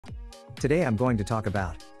Today I'm going to talk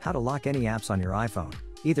about how to lock any apps on your iPhone,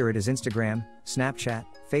 either it is Instagram, Snapchat,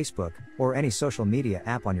 Facebook, or any social media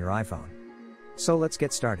app on your iPhone. So let's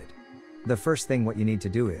get started. The first thing what you need to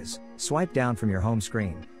do is swipe down from your home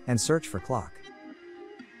screen and search for clock.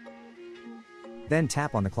 Then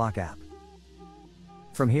tap on the clock app.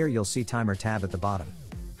 From here you'll see timer tab at the bottom.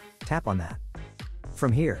 Tap on that.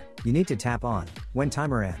 From here, you need to tap on when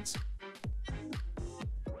timer ends.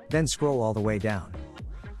 Then scroll all the way down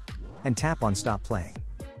and tap on stop playing.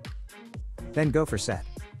 Then go for set.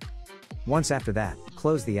 Once after that,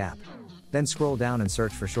 close the app. Then scroll down and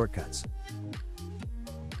search for shortcuts.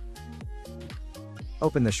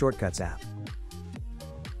 Open the shortcuts app.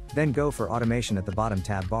 Then go for automation at the bottom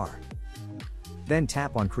tab bar. Then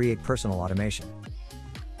tap on create personal automation.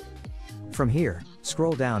 From here,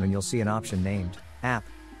 scroll down and you'll see an option named app.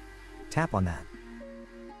 Tap on that.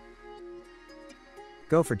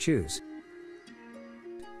 Go for choose.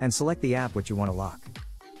 And select the app which you want to lock.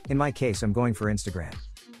 In my case I'm going for Instagram.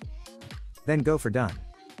 Then go for done.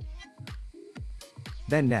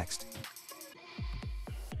 Then next.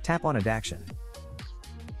 Tap on add action.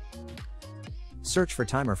 Search for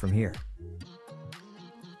timer from here.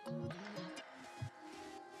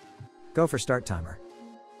 Go for start timer.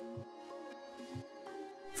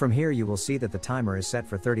 From here you will see that the timer is set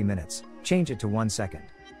for 30 minutes, change it to 1 second.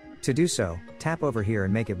 To do so, tap over here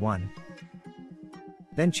and make it 1.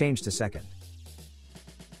 Then change to second.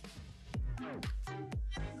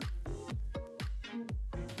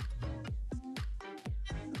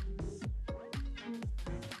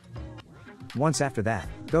 Once after that,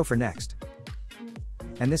 go for next.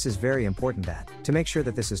 And this is very important that, to make sure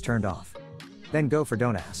that this is turned off. Then go for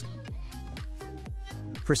don't ask.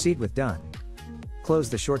 Proceed with done. Close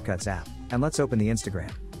the shortcuts app, and let's open the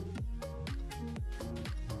Instagram.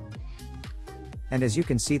 And as you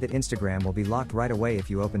can see that Instagram will be locked right away if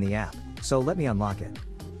you open the app, so let me unlock it.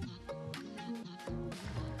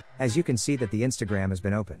 As you can see that the Instagram has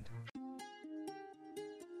been opened.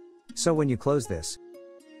 So when you close this,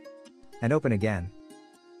 and open again,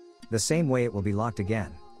 the same way it will be locked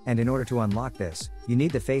again, and in order to unlock this, you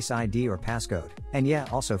need the Face ID or passcode, and yeah,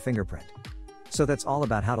 also fingerprint. So that's all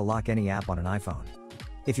about how to lock any app on an iPhone.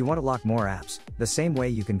 If you want to lock more apps, the same way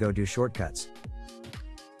you can go do shortcuts.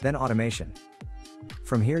 Then automation.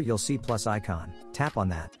 From here you'll see plus icon, tap on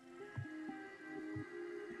that.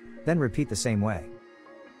 Then repeat the same way.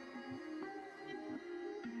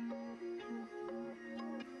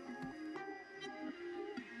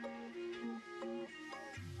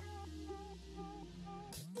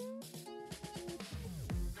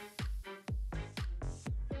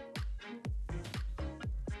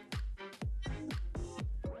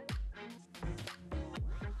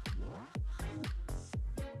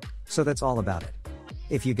 So that's all about it.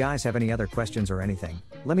 If you guys have any other questions or anything,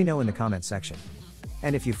 let me know in the comment section.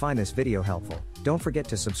 And if you find this video helpful, don't forget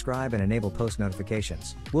to subscribe and enable post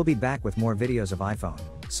notifications. We'll be back with more videos of iPhone,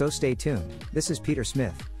 so stay tuned. This is Peter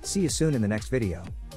Smith. See you soon in the next video.